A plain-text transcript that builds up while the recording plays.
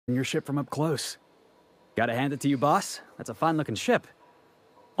your ship from up close. Gotta hand it to you, boss. That's a fine-looking ship.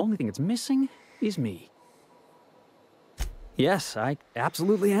 Only thing it's missing is me. Yes, I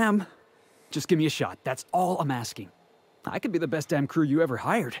absolutely am. Just give me a shot. That's all I'm asking. I could be the best damn crew you ever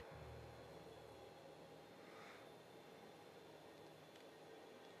hired.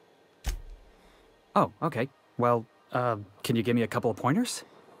 Oh, okay. Well, can you give me a couple of pointers?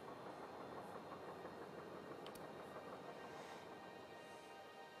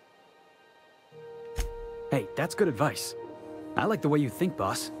 Hey, that's good advice. I like the way you think,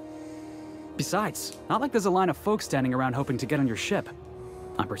 boss. Besides, not like there's a line of folks standing around hoping to get on your ship.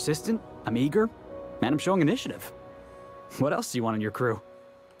 I'm persistent, I'm eager, and I'm showing initiative. What else do you want in your crew?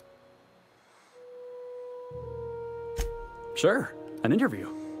 Sure, an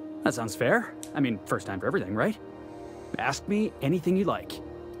interview. That sounds fair. I mean, first time for everything, right? Ask me anything you like.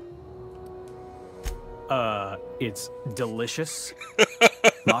 It's delicious.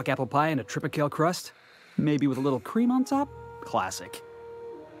 Mock apple pie and a tripicale crust. Maybe with a little cream on top? Classic.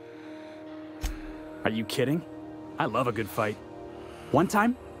 Are you kidding? I love a good fight. One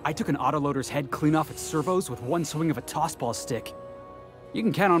time, I took an autoloader's head clean off its servos with one swing of a tossball stick. You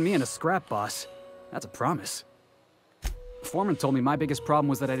can count on me in a scrap, boss. That's a promise. Foreman told me my biggest problem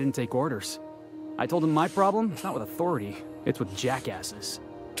was that I didn't take orders. I told him my problem is not with authority, it's with jackasses.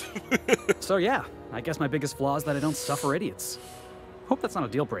 So yeah, I guess my biggest flaw is that I don't suffer idiots. Hope that's not a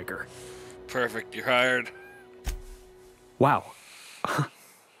deal breaker. Perfect, you're hired. Wow.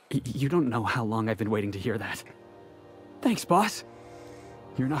 You don't know how long I've been waiting to hear that. Thanks, boss.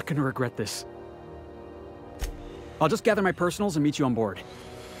 You're not gonna regret this. I'll just gather my personals and meet you on board.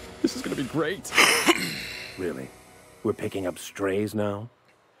 This is gonna be great. Really? We're picking up strays now?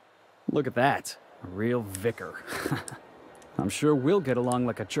 Look at that. A real vicar. I'm sure we'll get along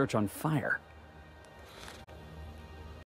like a church on fire.